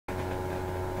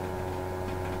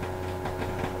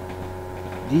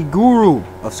the guru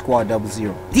of Squad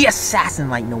 00, the assassin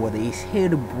like no other, is here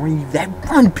to bring you that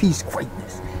One Piece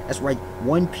greatness. That's right,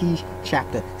 One Piece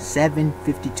chapter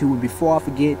 752. And before I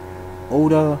forget,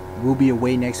 Oda will be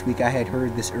away next week. I had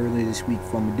heard this earlier this week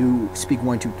from a dude, Speak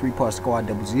 123 part Squad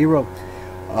 00.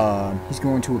 He's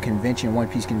going to a convention, One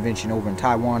Piece convention over in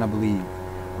Taiwan, I believe.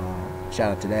 Shout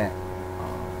out to that.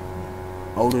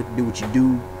 Oda, do what you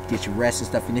do, get your rest and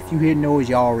stuff. And if you hear noise,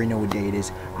 y'all already know what day it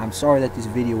is. I'm sorry that this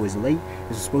video is late.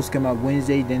 This was supposed to come out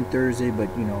Wednesday, then Thursday, but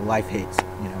you know, life hits.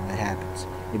 You know, it happens.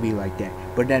 It be like that.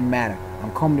 But it doesn't matter.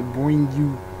 I'm coming to bring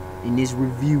you in this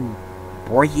review,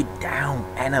 break it down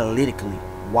analytically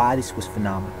why this was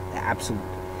phenomenal. Absolutely.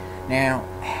 Now,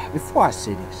 before I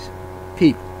say this,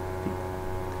 people,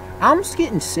 I'm just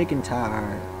getting sick and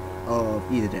tired of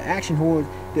either the action hordes,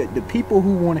 the people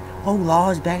who want to, oh,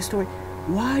 Law's backstory.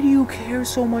 Why do you care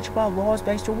so much about Law's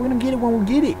backstory? We're gonna get it when we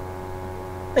get it.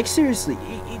 Like, seriously,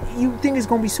 you think it's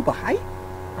gonna be super hype?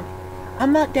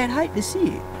 I'm not that hyped to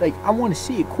see it. Like, I want to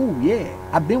see it, cool, yeah.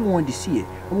 I've been wanting to see it.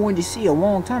 I wanted to see it a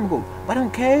long time ago, but I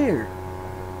don't care.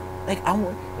 Like, I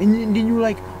want, and then you're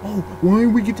like, oh, why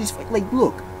don't we get this fight? Like,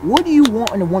 look, what do you want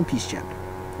in a One Piece chapter?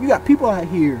 You got people out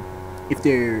here, if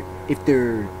they're,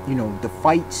 you know, the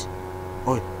fights.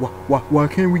 Oh, why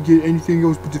can't we get anything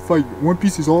else but the fight? One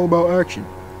Piece is all about action.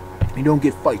 You don't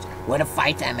get fights. What a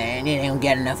fight time, man. They don't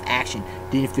get enough action.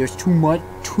 Then if there's too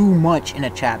much in a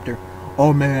chapter,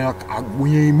 oh man,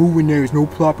 we ain't moving. There's no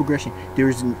plot progression.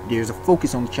 There's a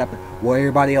focus on the chapter. Where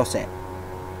everybody else at?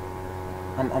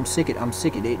 I'm sick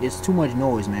of it. There's too much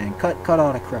noise, man. Cut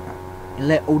all that crap out and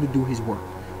let Oda do his work.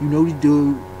 You know the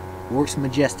dude works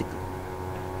majestically,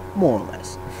 more or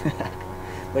less.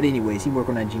 But anyways, he worked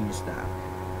on that genius style.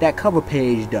 That cover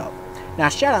page though. Now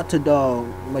shout out to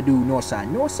my dude Northside.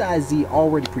 Northside Z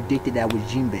already predicted that was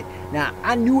Jinbei. Now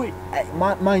I knew it.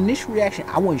 My initial reaction,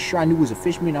 I wasn't sure. I knew it was a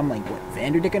Fishman. I'm like, what,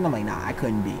 Vanderdicken? I'm like, nah, I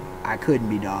couldn't be,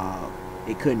 dog.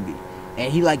 It couldn't be.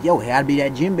 And he like, yo, it had to be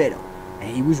that Jinbei though.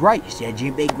 And he was right. He said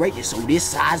Jinbei greatness. So this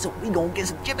size, we gonna get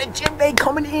some Jinbei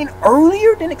coming in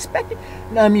earlier than expected.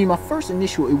 Now I mean, my first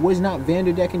initial, it was not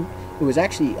Vanderdecken. It was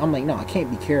actually, I'm like, no, I can't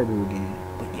be Caribou again.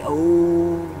 But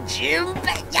yo,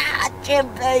 Jinbei, yeah,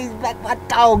 Jinbei's back, my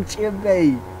dog,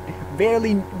 Jinbei.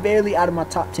 Barely out of my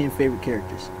top 10 favorite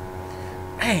characters.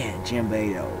 Man,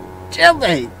 Jinbei though.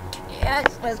 Jinbei!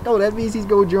 Yes, let's go. That means he's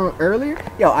going to join earlier.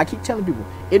 Yo, I keep telling people,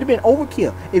 it'd have been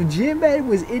overkill. If Jinbei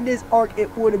was in this arc,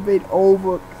 it would have been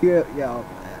overkill. Yo,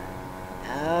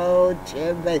 oh,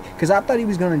 Jinbei. Because I thought he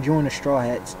was going to join the Straw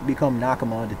Hats, become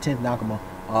Nakama, the 10th Nakama.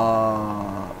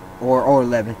 Or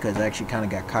 11, because I actually kind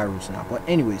of got Kairos now. But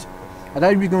anyways, I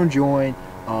thought he was going to join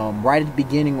right at the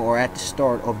beginning or at the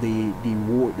start of the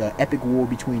epic war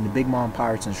between the Big Mom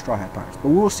Pirates and the Straw Hat Pirates. But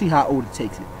we'll see how Oda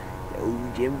takes it. Oh,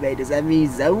 Jinbei, does that mean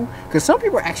Zou? Because some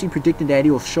people are actually predicting that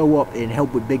he'll show up and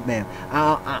help with Big Mom.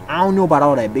 I don't know about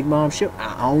all that Big Mom shit.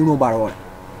 I don't know about all that.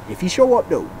 If he show up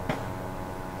though,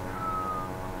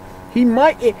 he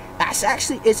might.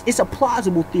 It's a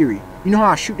plausible theory. You know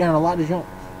how I shoot down a lot of junk.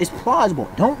 It's plausible.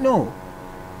 Don't know.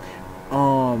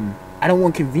 I don't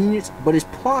want convenience, but it's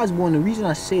plausible, and the reason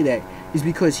I say that is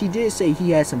because he did say he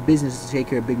had some business to take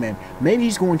care of Big Man. Maybe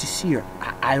he's going to see her.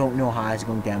 I don't know how it's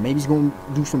going down. Maybe he's going to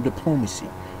do some diplomacy.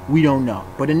 We don't know.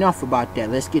 But enough about that.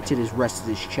 Let's get to this rest of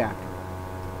this chapter.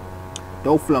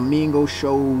 Doflamingo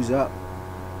shows up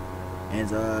and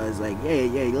it's like,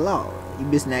 yeah, Law, you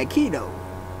missing that key though.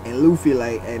 And Luffy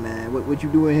like, hey man, what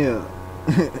you doing here?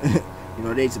 You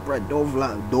know, they suppress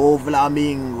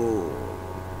Doflamingo.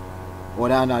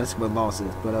 Well, I know that's what Law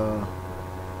says, but you know,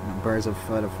 birds of a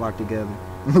feather flock together.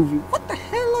 Luffy, what the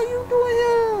hell are you doing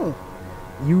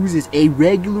here? Uses a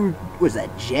regular, what is that,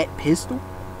 jet pistol?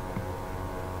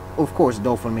 Of course,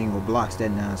 Doflamingo blocks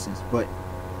that nonsense, but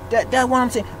that's what I'm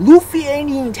saying. Luffy ain't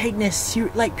even taking that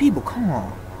serious. Like, people, come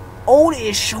on. Oda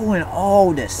is showing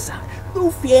all the signs.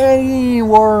 Luffy ain't even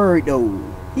worried though.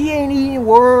 He ain't even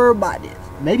worried about this.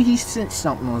 Maybe he sensed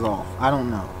something was off. I don't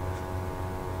know.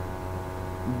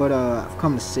 But I've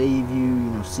come to save you, you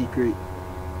know, secret.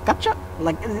 Gotcha.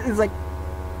 Like, it's like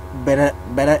better,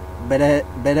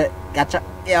 gotcha.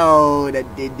 Yo,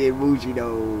 that did Muji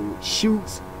though.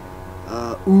 Shoots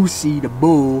Uzi the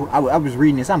bull. I was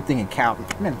reading this. I'm thinking cow.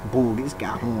 Man, bull. This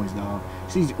guy horns, dog.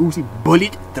 Sees Uzi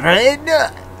bullet thread.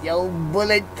 Yo,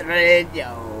 bullet thread.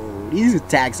 Yo, these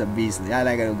attacks are beastly. I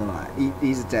like it a lot.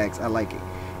 These attacks, I like it.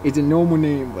 It's a normal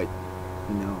name, but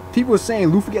you know, people are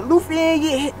saying Luffy ain't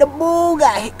get hit. The bull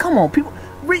got hit. Come on, people.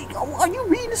 Are you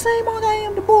reading the same manga I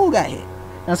am? The bull got hit.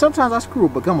 Now sometimes I screw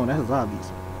up, but come on, that's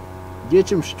obvious. Get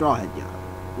your straw hat, y'all.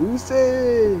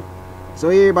 Uzi. So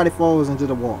everybody falls into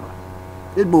the water.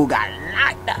 This bull got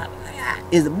knocked out.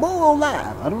 Is the bull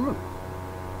alive? I don't know.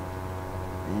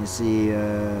 And see,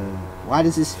 why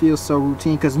does this feel so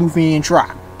routine? Because Luffy ain't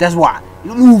try. That's why.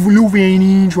 Luffy ain't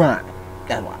even trying.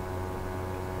 That's why.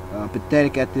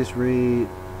 Pathetic at this rate.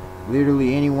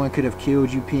 Literally anyone could have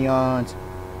killed you peons.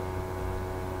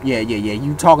 Yeah.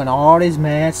 You talking all this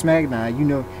mad smack now. You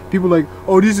know, people like,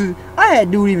 oh, this is... I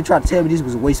had dude even try to tell me this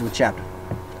was a waste of a chapter.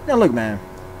 Now look, man.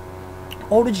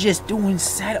 Oda just doing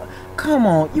setup. Come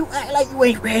on, you act like you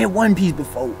ain't read One Piece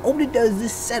before. Oda does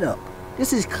this setup.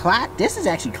 This is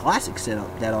actually classic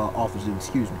setup that authors do.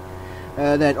 Excuse me.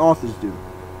 That authors do.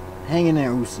 Hanging there,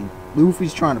 Uzi.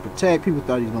 Luffy's trying to protect. People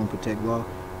thought he was gonna protect Law.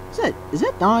 Is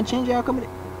that Don Chinjao coming in?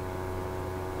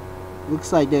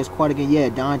 Looks like there's quite a game. Yeah,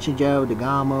 Don Chinjao,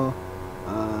 Dagama.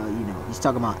 You know, he's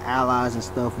talking about allies and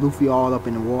stuff. Luffy all up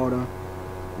in the water.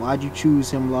 Why'd you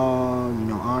choose him, Law? You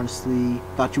know, honestly,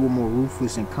 thought you were more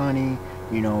ruthless and cunning.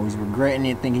 You know, he's regretting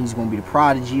it, thinking he's gonna be the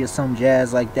prodigy or some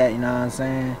jazz like that. You know what I'm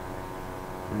saying?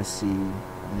 Let's see.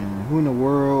 Who in the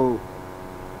world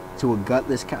to a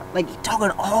gutless cow? Like, he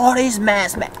talking all this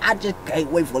mass man. I just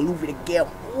can't wait for Luffy to get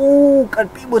him. Ooh, cause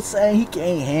people saying he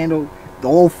can't handle the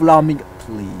old Flamingo.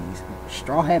 Please,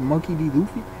 Straw Hat Monkey D.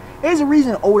 Luffy. There's a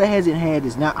reason Oda hasn't had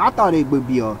this. Now, I thought it would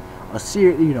be a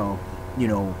serious, you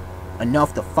know,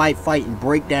 enough to fight and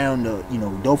break down the, you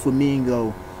know,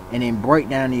 Doflamingo, and then break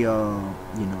down the, you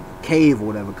know, cave or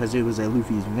whatever, because it was at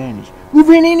Luffy's advantage.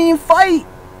 Luffy didn't even fight.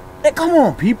 Like, come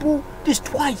on, people. This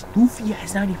twice. Luffy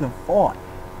has not even fought.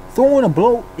 Throwing a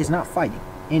blow is not fighting.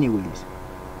 Anyways.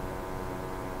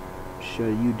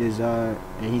 Should you desire?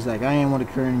 And he's like, I ain't want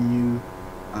to curtain you.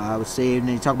 I was saved.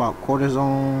 And they talk about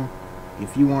cortisone.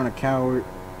 If you want a coward,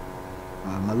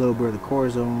 my little brother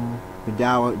Cortisone would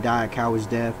die a coward's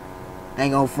death.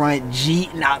 Ain't gonna front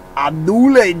Jeet and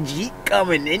Abdullah and Jeet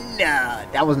coming in there.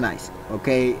 That was nice.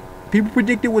 Okay. People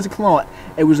predicted it was a clone.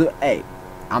 It was a, hey.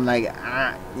 I'm like,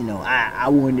 you know, I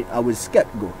was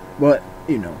skeptical, but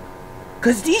you know,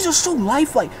 cause these are so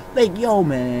lifelike. Like, yo,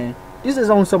 man, this is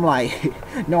on some like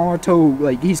Naruto,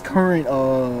 like his current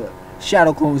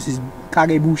shadow clones, his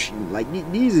Kagebushi. Like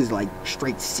these is like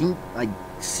straight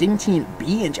sentient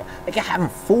beings. Like they're having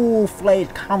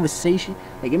full-fledged conversation.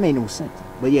 Like it made no sense.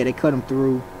 But yeah, they cut him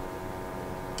through.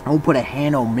 I'm gonna put a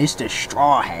hand on Mr.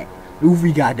 Straw Hat.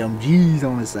 Luffy got them G's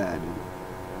on the side, dude.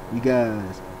 You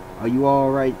guys. Are you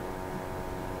alright?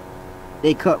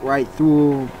 They cut right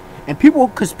through them. And people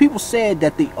said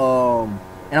that the, and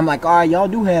I'm like, alright, y'all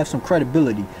do have some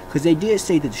credibility. Because they did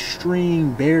say that the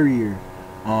string barrier,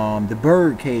 the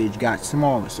bird cage got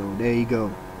smaller. So there you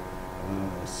go.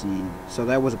 Let's see. So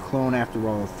that was a clone after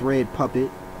all. Thread puppet.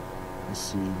 Let's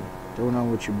see. Don't know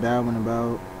what you're babbling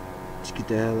about. Just get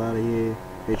the hell out of here.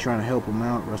 They're trying to help him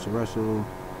out. Russell.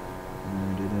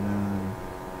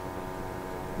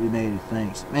 We made it,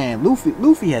 thanks. Man,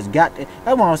 Luffy has got to,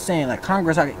 that's what I was saying, like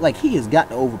Congress, like he has got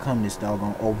to overcome this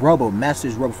doggone, or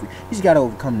Masters Rubber Free. He's got to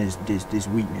overcome this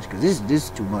weakness, because this is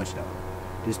too much, dog.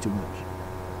 This is too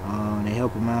much. They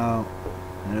help him out,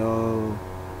 you know,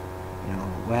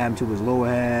 what happened to his lower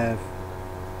half.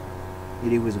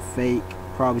 It was a fake,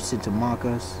 probably sent to mock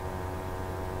us.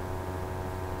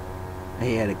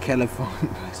 He had a telephone,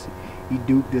 he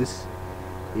duped us.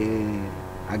 Yeah.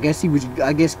 I guess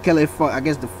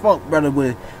the Funk brother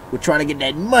would try to get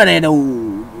that money though,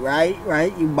 right?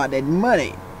 You about that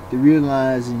money. To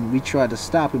realizing we tried to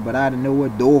stop it, but I didn't know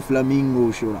what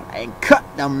Doflamingo showed up and cut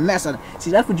the mess up.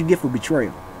 See, that's what you get for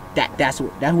betrayal. That's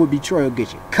what betrayal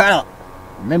gets you. Cut up.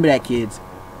 Remember that, kids.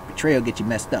 Betrayal gets you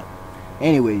messed up.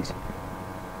 Anyways,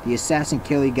 the assassin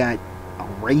Kelly got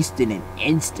erased in an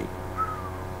instant.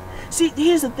 See,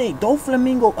 here's the thing.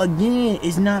 Doflamingo, again,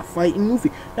 is not fighting Luffy.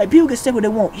 Like, people can say what they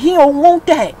want. He don't want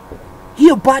that. He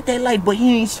about that life, but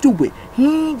he ain't stupid.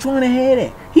 He ain't trying to have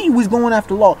that. He was going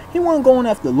after Law. He wasn't going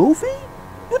after Luffy.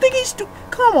 You think he's stupid?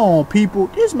 Come on, people.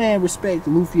 This man respects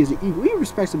Luffy as an equal. He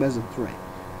respects him as a threat.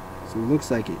 So, it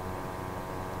looks like it.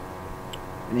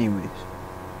 Anyways.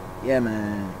 Yeah,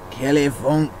 man. Kelly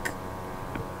Funk.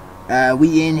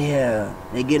 We in here.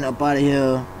 They getting up out of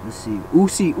here. Let's see.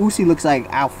 Uzi looks like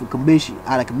out of commission.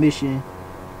 I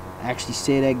actually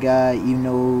say that guy, even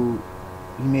though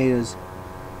he made us.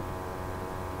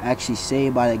 Actually say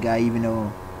about that guy, even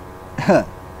though.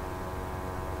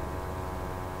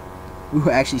 We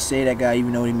actually say that guy,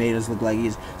 even though he made us look like he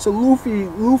is. So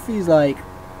Luffy's like,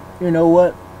 you know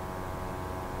what?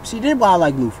 See, this is why I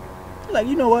like Luffy. Like,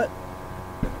 you know what?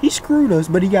 He screwed us,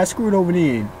 but he got screwed over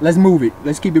the end. Let's move it.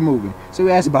 Let's keep it moving. So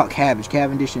we asked about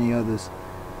Cavendish and the others.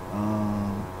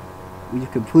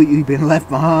 We've completely been left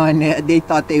behind. They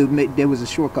thought there was a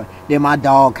shortcut. They're my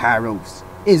dog, Kairos.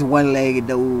 It's one-legged,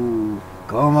 though.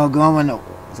 Goma no.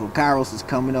 So Kairos is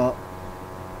coming up.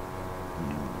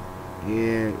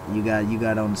 Yeah, you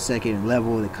got on the second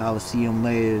level the Coliseum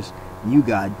layers. You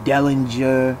got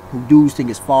Dellinger, who dudes think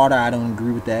is farther. I don't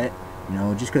agree with that. You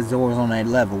know, just because Zora's on that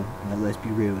level. Let's be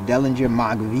real. Dellinger,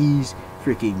 Magavis,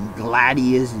 freaking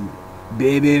Gladius,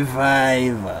 Baby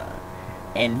Five,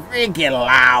 and freaking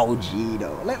Lao G,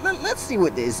 though. Let's see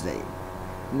what they say.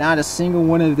 Not a single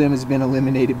one of them has been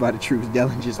eliminated by the troops.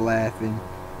 Dellinger's laughing.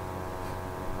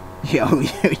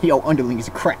 Yo, Underling is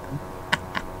crap.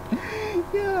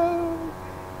 Yo.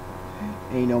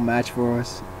 Ain't no match for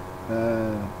us.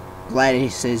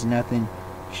 Gladius says nothing.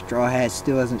 Straw Hat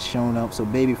still hasn't shown up, so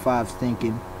Baby Five's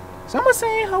thinking. Someone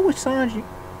saying how with Sanji?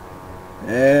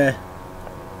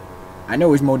 I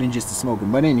know it's more than just the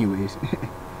smoking, but anyways.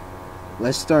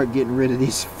 Let's start getting rid of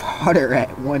these fodder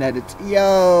at one at a time.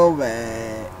 Yo,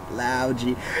 man. Lao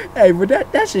G. Hey,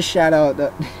 but that's a shout out.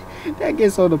 That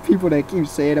gets on the people that keep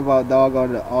saying about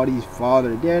all these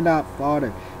fodder. They're not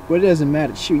fodder. But it doesn't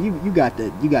matter. Shoot, you got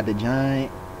the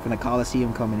giant from the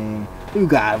Coliseum coming in. You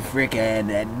got freaking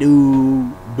that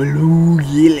dude Blue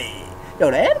Gilly. Yo,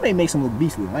 the anime makes him look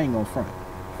beastly. I ain't gonna front.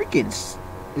 Freaking,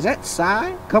 is that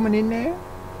Sai coming in there?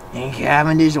 And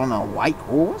Cavendish on a white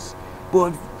horse?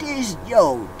 But this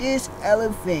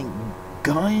elephant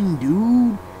gun,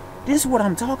 dude. This is what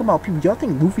I'm talking about, people. Y'all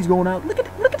think Luffy's going out? Look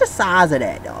at the size of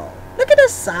that, dog. Look at the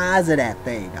size of that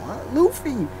thing, dog.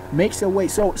 Luffy makes a way.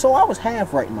 So I was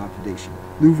half right in my prediction.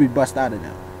 Luffy bust out of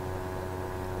them.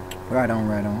 Right on.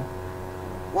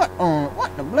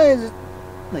 What the blazes?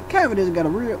 Like Cavendish got a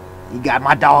real. You got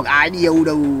my dog Idio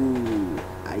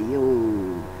though.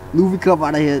 Idio. Luffy come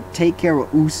out of here, take care of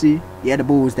Uzi. Yeah, the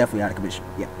bull is definitely out of commission.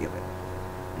 Yep.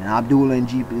 And Abdullah and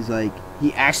Jeep is like,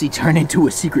 he actually turned into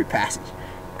a secret passage.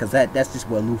 Because that's just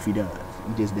what Luffy does.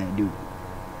 He just that dude.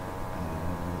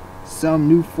 Some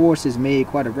new forces made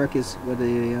quite a ruckus with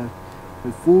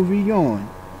full reyon.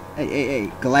 Hey,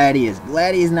 Gladius.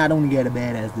 Gladius not only got a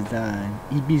badass design,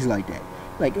 he beats like that.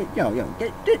 Like, yo,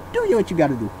 do what you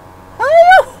gotta do.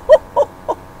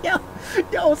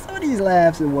 Yo, some of these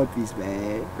laughs in One Piece,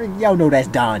 man. Y'all know that's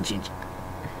Don Ginger.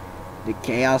 The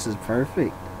chaos is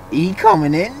perfect. He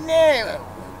coming in there.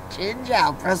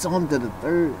 Ginger, press on to the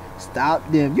third. Stop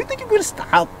them. You think you're gonna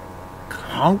stop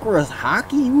Conqueror's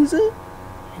hockey user?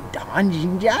 Don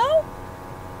Jinjiao?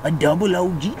 A double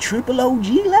OG, triple OG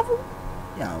level?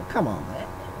 Yo, come on, man.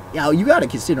 Yo, you gotta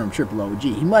consider him triple OG.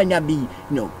 He might not be,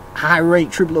 high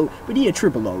rank triple OG, but he a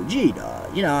triple OG,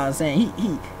 dog. You know what I'm saying?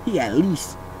 He at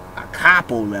least a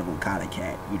capo level kind of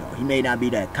cat. He may not be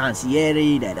that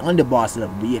concierge, that underboss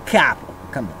level, but he a capo.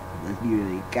 Come on, let's be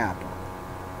really capo.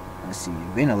 Let's see,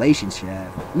 ventilation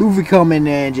shaft. Luffy come in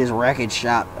there and just wrecking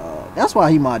shop. That's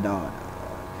why he my dog.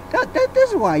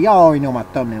 This is why y'all already know my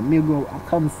thumbnail. Migo, I'm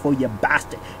coming for you,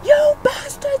 bastard. Yo,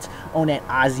 bastards! On that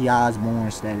Ozzy Osbourne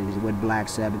status with Black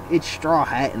Sabbath. It's Straw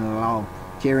Hat and the Law.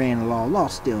 Carrying the Law. Law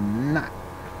still not.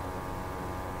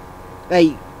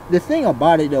 Hey, the thing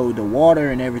about it though, the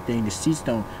water and everything, the sea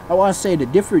stone, I want to say the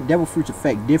different devil fruits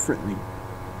affect differently.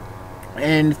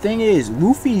 And the thing is,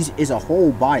 Luffy's is a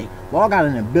whole body. Law got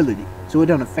an ability, so it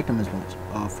doesn't affect him as much.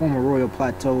 Former Royal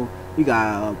Plateau. You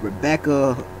got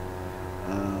Rebecca,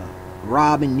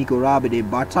 Robin, Nico Robin,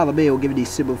 and Bartolomeo giving these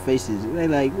simple faces. They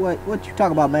like, what you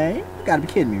talking about, man? You gotta be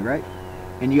kidding me, right?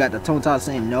 And you got the Tonta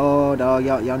saying, no, dog,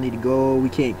 y'all need to go. We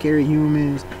can't carry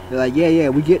humans. They're like, yeah,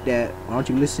 we get that. Why don't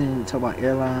you listen? Talk about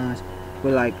airlines.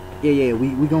 We're like, yeah,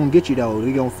 we gonna get you though.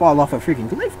 We gonna fall off a freaking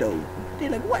cliff though.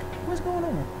 They're like, what's going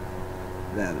on?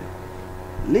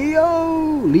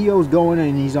 Leo's going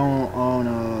and he's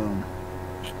on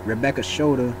Rebecca's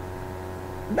shoulder.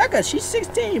 Rebecca, she's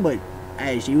 16, but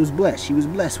hey, she was blessed. She was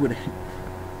blessed with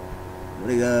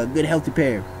a good healthy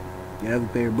pair. Good healthy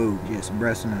pair of boobs. Yes,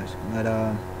 breasts are nice. But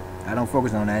I don't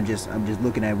focus on that. I'm just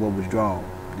looking at what was drawn.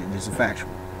 It's a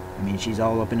factual. I mean, she's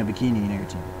all up in the bikini and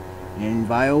everything. And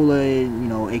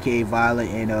Viola, aka Violet,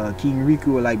 and King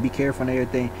Riku are like, be careful and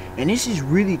everything. And this is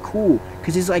really cool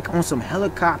because it's like on some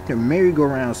helicopter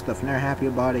merry-go-round stuff, and they're happy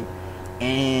about it.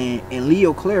 And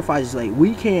Leo clarifies, it's like,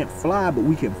 we can't fly, but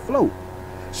we can float.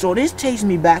 So this takes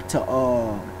me back to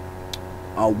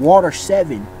Water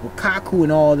 7 with Kaku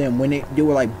and all them when they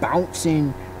were like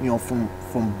bouncing,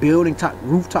 from building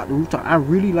rooftop to rooftop. I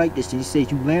really like this. He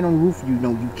says you land on the roof,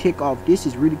 you kick off. This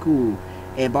is really cool.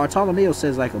 And Bartolomeo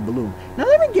says like a balloon. Now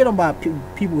let me get on by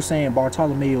people saying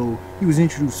Bartolomeo, he was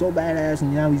introduced so badass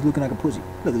and now he's looking like a pussy.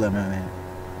 Look at that man.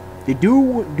 The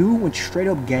dude went straight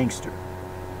up gangster,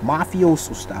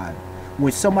 mafioso style.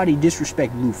 When somebody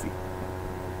disrespect Luffy,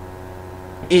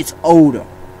 it's Oda.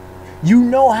 You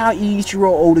know how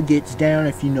Ichiro Oda gets down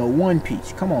if you know One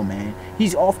Piece. Come on, man.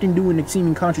 He's often doing the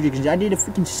seeming contradictions. I did a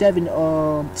freaking 7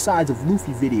 sides of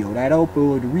Luffy video that I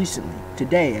uploaded recently.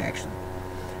 Today, actually.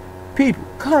 People,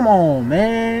 come on,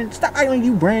 man. Stop acting like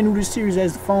you brand new to this series,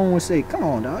 as the phone would say. Come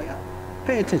on, dog.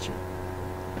 Pay attention.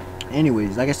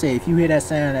 Anyways, like I said, if you hear that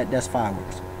sound, that's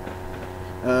fireworks.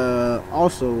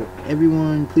 Also,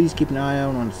 everyone, please keep an eye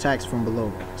out on the attacks from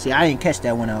below. See, I didn't catch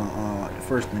that one the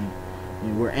first thing.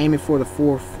 And we're aiming for the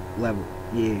 4th level.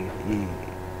 Yeah.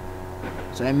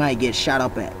 So they might get shot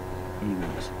up at.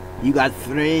 Anyways, you got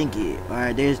Frankie.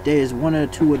 Alright, there's 1 or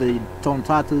 2 of the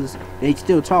Tontatas. They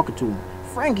still talking to him.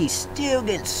 Frankie's still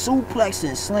getting suplexed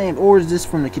and slammed. Or is this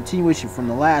from the continuation from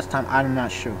the last time? I'm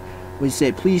not sure. But he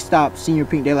said, please stop, Senior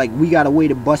Pink. They're like, we got a way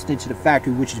to bust into the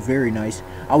factory, which is very nice.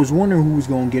 I was wondering who was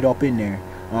going to get up in there.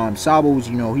 Sabo's,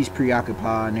 you know, he's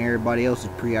preoccupied, and everybody else is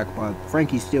preoccupied.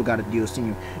 Frankie's still got to deal with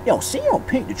Senior. Yo, Senior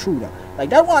Pink the truth, though. Like,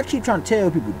 that's why I keep trying to tell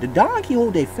people. The Don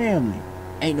Quixote family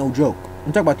ain't no joke.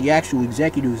 I'm talking about the actual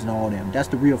executives and all them. That's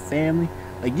the real family.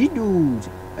 Like, these dudes,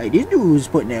 like, this dude was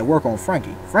putting that work on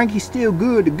Frankie. Frankie's still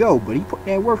good to go, but he put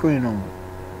that work in on him.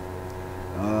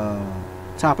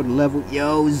 Top of the level.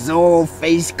 Yo, Zoro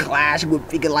face clash with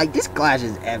Pika. Like, this clash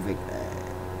is epic, man.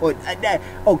 Or,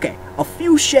 okay, a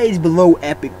few shades below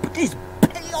epic, but this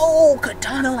big old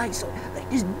katana like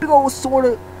this big old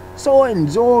sword and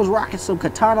Zoro's rocking some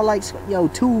katana like, yo,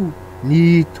 too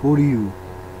Nitoryu.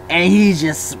 And he's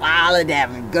just smiling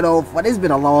at me. Good old fun. It's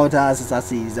been a long time since I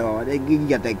see Zoro. You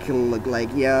got that killer look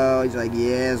like, yo. He's like,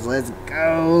 yes, let's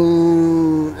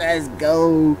go. Let's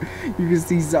go. You can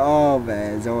see Zoro,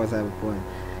 man. Zoro's having fun.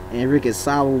 And Rick and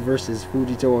Sabo versus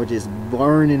Fujitora just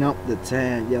burning up the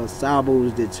town. Yo,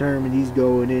 Sabo's determined. He's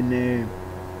going in there.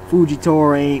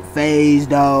 Fujitora ain't phased,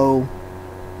 though.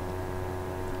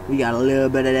 We got a little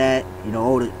bit of that. You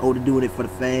know, Oda doing it for the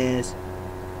fans.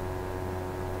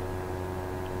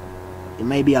 It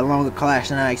may be a longer clash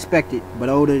than I expected, but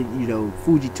Oda, you know,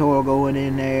 Fujitora going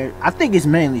in there. I think it's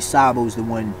mainly Sabo's the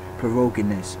one provoking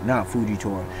this, not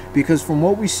Fujitora. Because from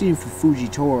what we've seen from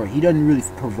Fujitora, he doesn't really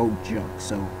provoke junk.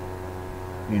 So,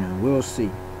 you know, we'll see.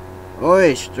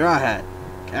 Oi, Straw Hat.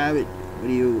 Cavendish, what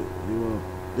do you want?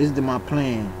 This is my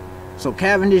plan. So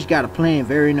Cavendish got a plan,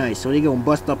 very nice. So they gonna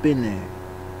bust up in there.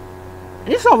 And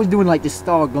it's always doing like this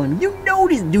star gleam. You know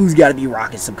this dude's gotta be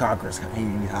rocking some Conqueror's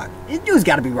hockey. This dude's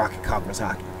gotta be rocking Conqueror's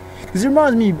hockey. Cause it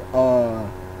reminds me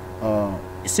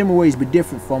similar ways but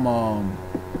different from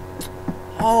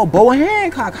Boa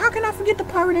Hancock. How can I forget the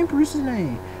Pirate Empress's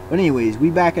name? But anyways, we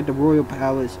back at the Royal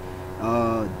Palace.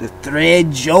 The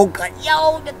Thread Joker.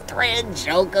 Yo, the Thread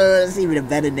Joker. That's even a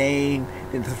better name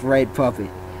than the Thread Puppet.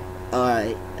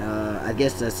 I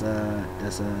guess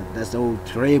that's old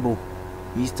Treble.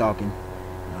 He's talking.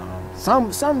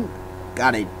 Some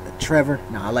got a Trevor.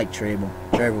 Nah, I like Treble.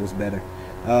 Trevor was better.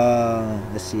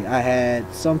 Let's see. I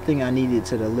had something I needed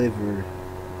to deliver,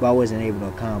 but I wasn't able to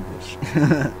accomplish.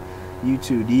 You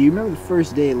too. Do you remember the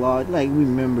first day log? Like, we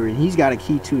remember, and he's got a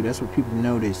key too. That's what people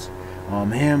notice.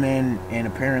 Him and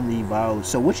apparently Violet.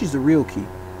 So which is the real key?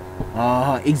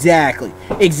 Exactly.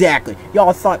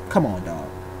 Y'all thought, come on, dog.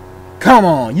 Come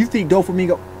on. You think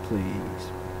Doflamingo?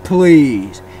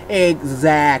 Please.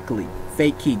 Exactly.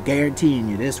 Fake key. Guaranteeing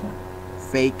you this one.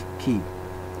 Fake key.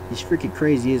 He's freaking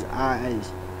crazy. His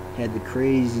eyes had the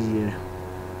crazy.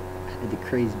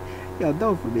 Yo,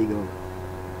 Doflamingo.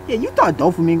 Yeah, you thought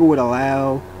Doflamingo would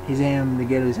allow him to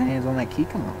get his hands on that key?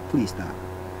 Come on, please stop.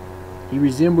 He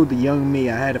resembled the young me.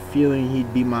 I had a feeling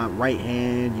he'd be my right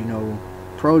hand, you know,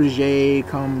 protege.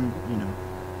 Come, you know.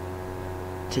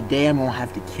 Today I'm gonna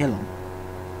have to kill him.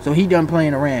 So he done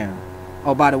playing around.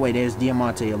 Oh, by the way, there's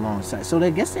Diamante alongside. So I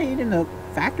guess they ain't in the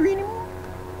factory anymore?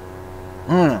 I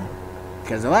don't know.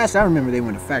 Because the last I remember they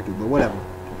went to factory, but whatever.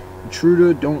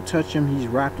 Intruder, don't touch him. He's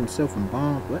wrapped himself in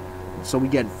bombs. What? So we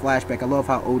get flashback. I love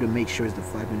how Oda makes sure it's the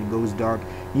flash when it goes dark.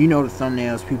 You know the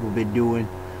thumbnails people have been doing.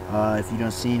 If you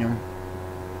don't seen them.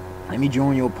 Let me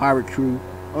join your pirate crew.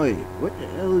 Oh, what the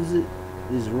hell is it?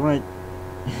 This runt.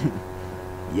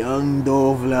 Young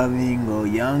Doflamingo,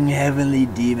 young heavenly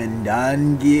demon,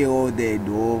 Don Quixote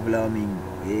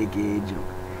Doflamingo, aka Joker.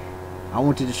 I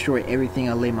want to destroy everything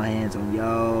I lay my hands on.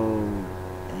 Yo,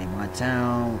 and my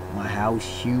town, my house,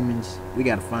 humans. We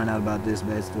gotta find out about this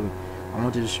bad story. I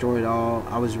want to destroy it all.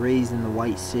 I was raised in the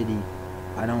White City.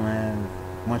 I don't have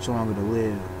much longer to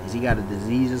live. Has he got a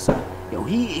disease or something? Yo,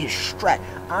 he is strapped.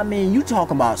 I mean, you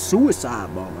talking about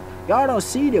suicide bomber. Y'all don't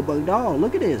see it, but dog,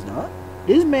 look at this, dog.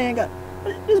 This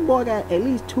boy got at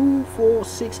least 2, 4,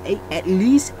 6, 8, at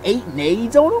least 8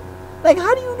 nades on him. Like,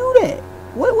 how do you do that?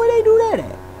 Where they do that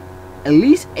at? At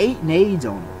least 8 nades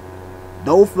on him.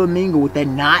 Doflamingo with that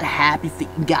not happy feet.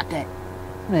 Got that,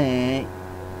 man.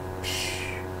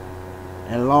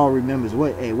 And Law remembers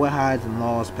what hides in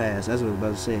Law's past. That's what I was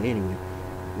about to say anyway.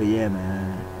 But yeah,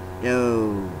 man.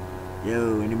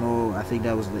 Yo, anymore. I think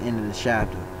that was the end of the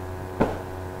chapter.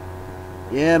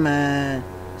 Yeah, man.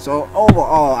 So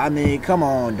overall, I mean, come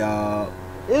on, dog.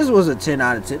 This was a 10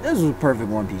 out of 10. This was a perfect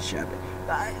One Piece chapter.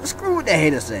 Screw what the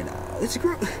haters say, dog.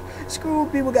 Screw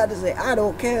what people got to say. I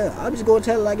don't care. I'm just gonna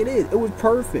tell it like it is. It was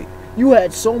perfect. You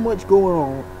had so much going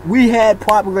on. We had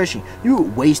plot progression. You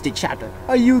wasted chapter.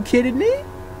 Are you kidding me?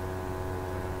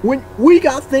 When we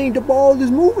got thing, the ball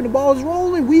is moving, the ball is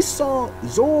rolling. We saw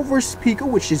Zoro versus Pika,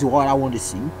 which is what I wanted to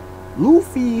see.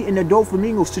 Luffy and the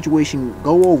Doflamingo situation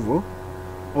go over.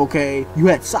 Okay, you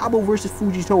had Sabo versus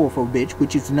Fujitora for a bit,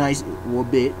 which is nice,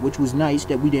 which was nice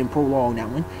that we didn't prolong that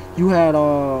one. You had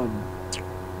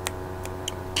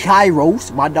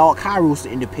Kairos, my dog Kairos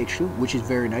in the picture, which is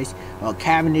very nice.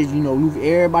 Cavendish, you know, Luffy,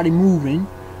 everybody moving.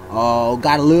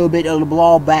 Got a little bit of the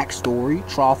Law backstory,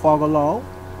 Trafalgar Law.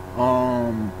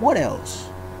 What else?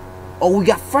 Oh, we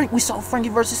got Frank. We saw Frankie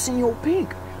versus Senor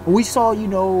Pink. We saw, you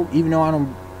know, even though I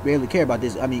don't barely care about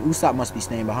this, I mean, Usopp must be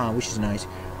staying behind, which is nice.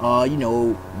 You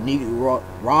know,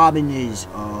 Robin is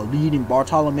leading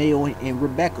Bartolomeo and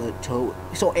Rebecca to,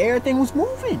 so everything was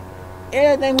moving.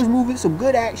 Everything was moving. Some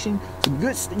good action, some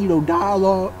good, you know,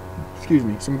 dialogue. Excuse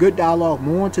me, some good dialogue.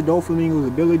 More into Doflamingo's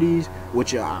abilities,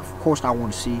 which of course I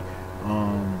want to see.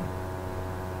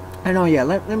 I know, yeah.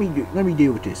 Let me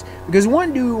deal with this, because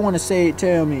one dude want to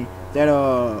tell me that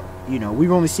you know,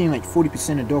 we've only seen like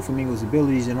 40% of Doflamingo's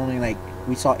abilities, and only like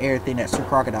we saw everything that Sir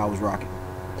Crocodile was rocking.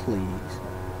 Please.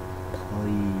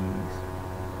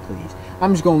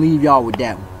 I'm just gonna leave y'all with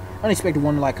that one. Unexpected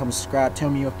one to like, comment, subscribe,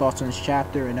 tell me your thoughts on this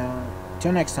chapter, and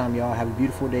till next time, y'all, have a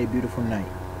beautiful day, beautiful night.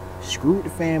 Screw what the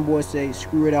fanboys say,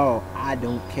 screw it all. I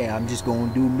don't care. I'm just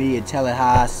gonna do me and tell it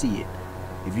how I see it.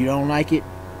 If you don't like it,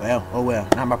 well, oh well,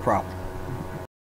 not my problem.